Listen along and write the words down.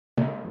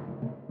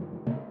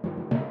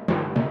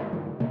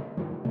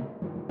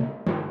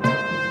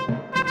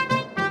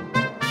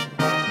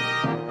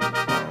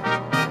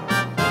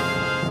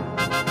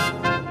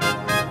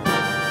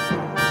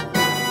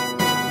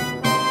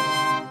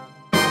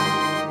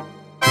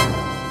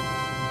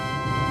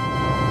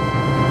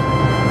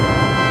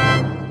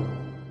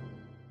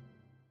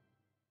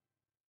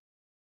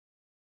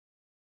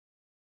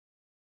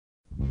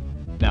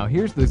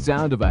here's the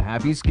sound of a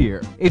happy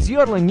skier. It's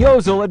Yodeling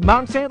Yozel at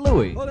Mount St.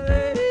 Louis.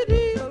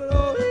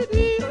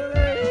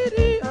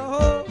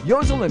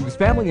 Yozel and his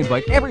family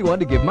invite everyone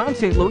to give Mount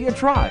St. Louis a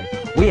try.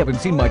 We haven't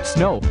seen much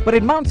snow, but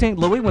at Mount St.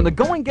 Louis, when the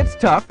going gets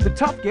tough, the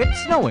tough get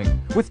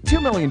snowing. With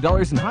 $2 million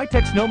in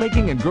high-tech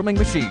snowmaking and grooming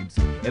machines.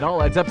 It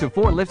all adds up to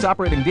 4 lifts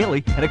operating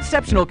daily at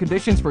exceptional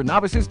conditions for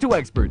novices to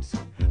experts.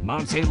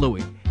 Mount St.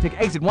 Louis. Take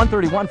exit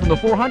 131 from the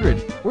 400,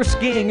 where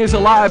skiing is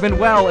alive and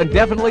well and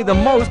definitely the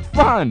most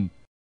fun.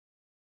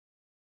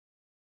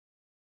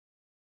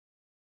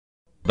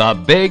 The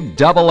Big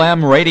Double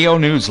M Radio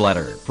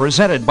Newsletter,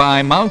 presented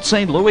by Mount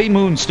St. Louis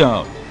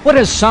Moonstone. What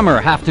does summer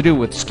have to do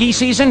with ski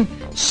season?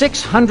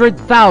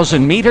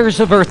 600,000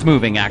 meters of earth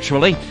moving,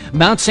 actually.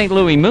 Mount St.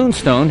 Louis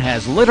Moonstone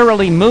has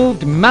literally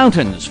moved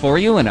mountains for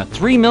you in a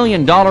 $3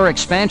 million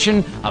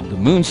expansion of the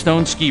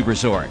Moonstone Ski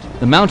Resort.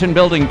 The mountain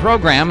building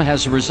program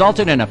has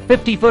resulted in a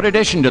 50-foot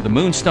addition to the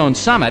Moonstone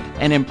Summit,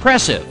 and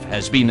impressive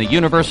has been the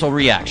universal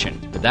reaction.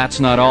 But that's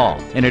not all.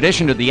 In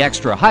addition to the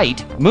extra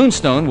height,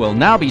 Moonstone will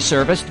now be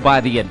serviced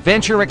by the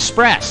Adventure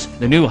Express,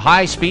 the new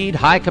high-speed,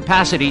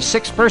 high-capacity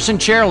 6-person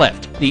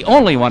chairlift, the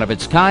only one of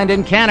its kind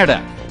in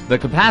Canada. The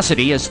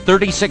capacity is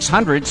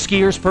 3,600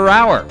 skiers per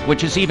hour,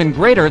 which is even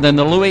greater than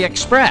the Louis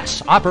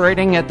Express,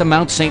 operating at the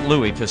Mount St.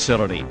 Louis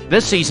facility.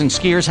 This season,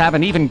 skiers have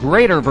an even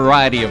greater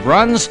variety of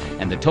runs,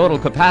 and the total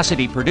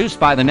capacity produced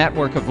by the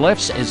network of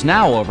lifts is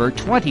now over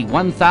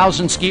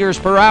 21,000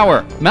 skiers per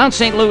hour. Mount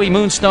St. Louis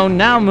Moonstone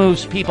now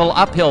moves people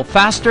uphill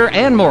faster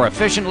and more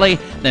efficiently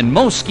than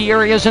most ski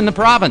areas in the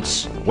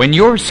province. When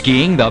you're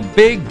skiing the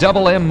Big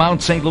Double M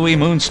Mount St. Louis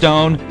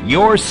Moonstone,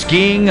 you're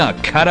skiing a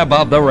cut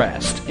above the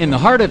rest. In the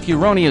heart of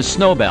Huronia's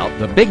snowbelt,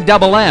 the Big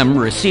Double M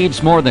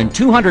receives more than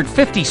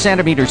 250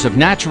 centimeters of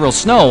natural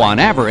snow on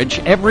average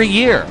every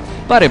year.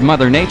 But if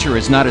Mother Nature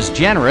is not as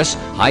generous,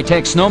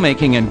 high-tech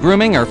snowmaking and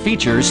grooming are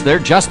features they're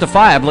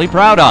justifiably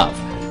proud of.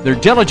 Their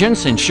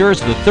diligence ensures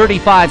the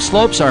 35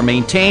 slopes are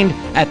maintained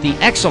at the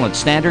excellent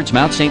standards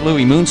Mount St.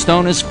 Louis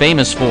Moonstone is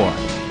famous for.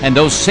 And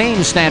those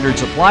same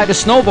standards apply to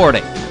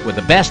snowboarding, with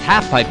the best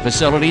half-pipe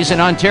facilities in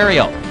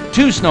Ontario,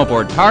 2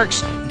 snowboard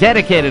parks,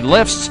 dedicated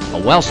lifts, a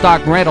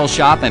well-stocked rental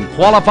shop, and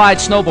qualified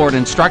snowboard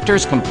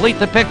instructors complete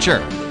the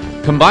picture.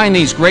 Combine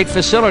these great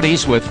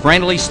facilities with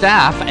friendly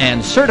staff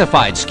and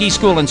certified ski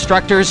school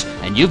instructors,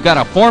 and you've got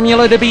a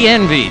formula to be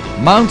envied.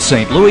 Mount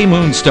St. Louis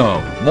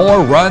Moonstone.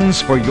 More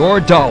runs for your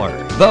dollar.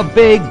 The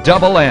Big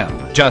Double M.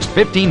 Just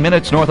 15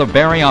 minutes north of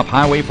Barrie off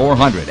Highway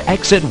 400,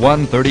 exit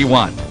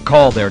 131.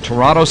 Call their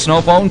Toronto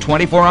Snow Phone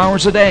 24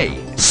 hours a day.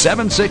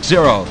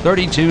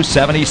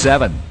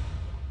 760-3277.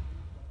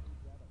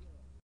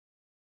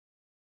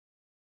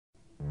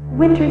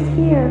 Winter's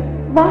here.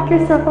 Lock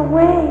yourself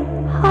away.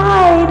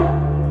 Hide.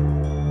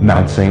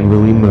 Mount St.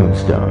 Louis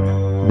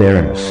Moonstone. They're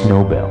in a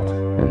snow belt,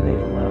 and they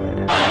love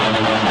it.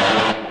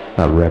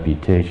 A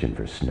reputation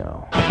for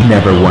snow.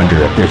 Never wonder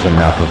if there's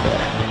enough of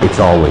it. It's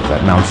always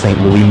at Mount St.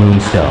 Louis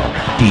Moonstone.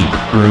 Deep,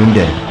 groomed,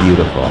 and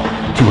beautiful.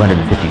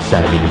 250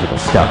 centimeters of the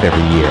stuff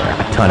every year.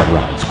 A ton of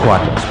runs,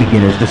 quadrants,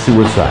 beginners to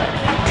suicide.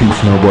 2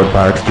 snowboard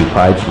parks, 2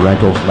 pipes,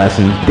 rentals,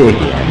 lessons, big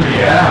in.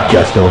 Yeah.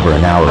 Just over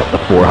an hour at the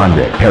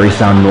 400. Perry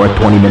Sound North,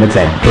 20 minutes,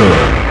 and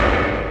boom!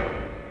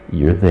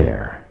 You're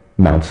there.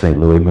 Mount St.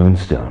 Louis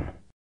Moonstone.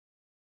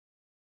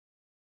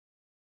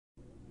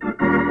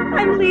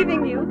 I'm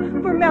leaving you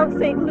for Mount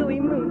St. Louis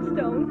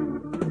Moonstone.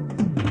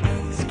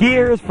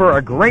 Skiers, for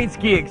a great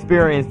ski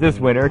experience this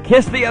winter,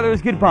 kiss the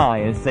others goodbye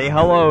and say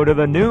hello to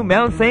the new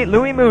Mount St.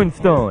 Louis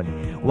Moonstone.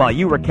 While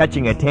you were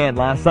catching a tan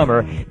last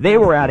summer, they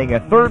were adding a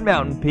 3rd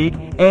mountain peak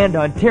and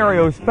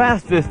Ontario's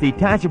fastest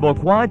detachable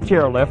quad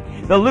chairlift,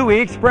 the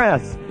Louis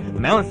Express.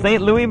 Mount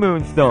St. Louis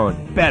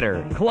Moonstone.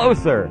 Better,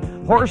 closer.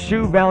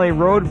 Horseshoe Valley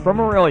Road from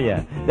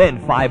Aurelia. Then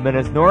 5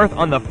 minutes north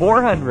on the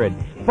 400.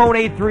 Phone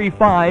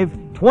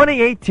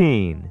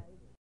 835-2018.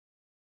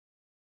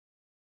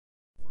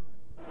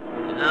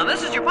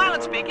 This is your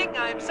pilot speaking.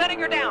 I'm setting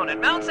her down at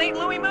Mount St.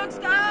 Louis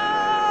Moonstone!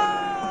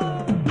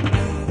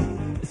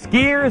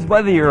 Skiers,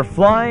 whether you're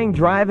flying,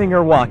 driving,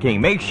 or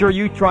walking, make sure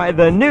you try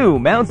the new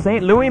Mount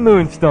St. Louis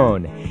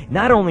Moonstone.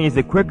 Not only is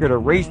it quicker to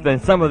race than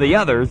some of the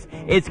others,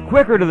 it's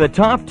quicker to the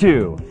top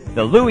too.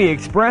 The Louis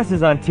Express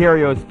is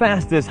Ontario's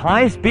fastest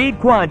high-speed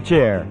quad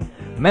chair.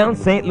 Mount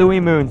St. Louis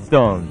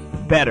Moonstone.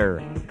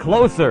 Better,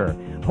 closer.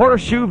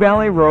 Horseshoe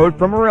Valley Road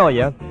from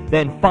Aurelia,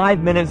 then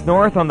 5 minutes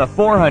north on the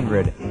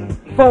 400.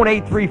 Phone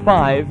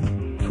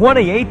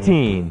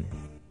 835-2018.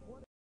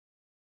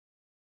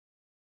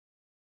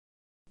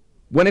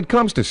 When it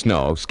comes to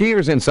snow,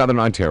 skiers in southern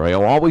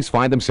Ontario always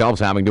find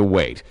themselves having to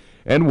wait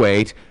and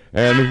wait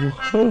and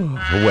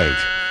wait.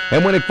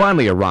 And when it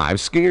finally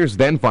arrives, skiers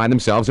then find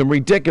themselves in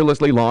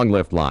ridiculously long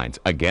lift lines,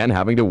 again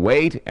having to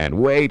wait and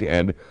wait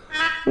and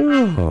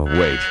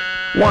wait.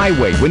 Why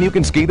wait when you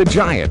can ski the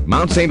giant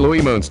Mount St.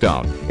 Louis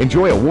Moonstone?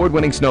 Enjoy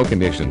award-winning snow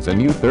conditions, a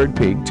new 3rd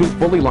peak, 2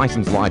 fully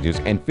licensed lodges,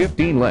 and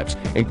 15 lifts,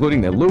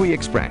 including the Louis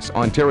Express,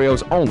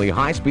 Ontario's only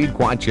high-speed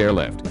quad chair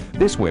lift.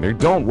 This winter,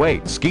 don't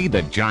wait. Ski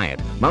the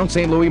giant Mount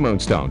St. Louis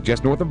Moonstone,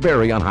 just north of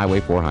Barrie on Highway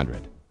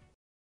 400.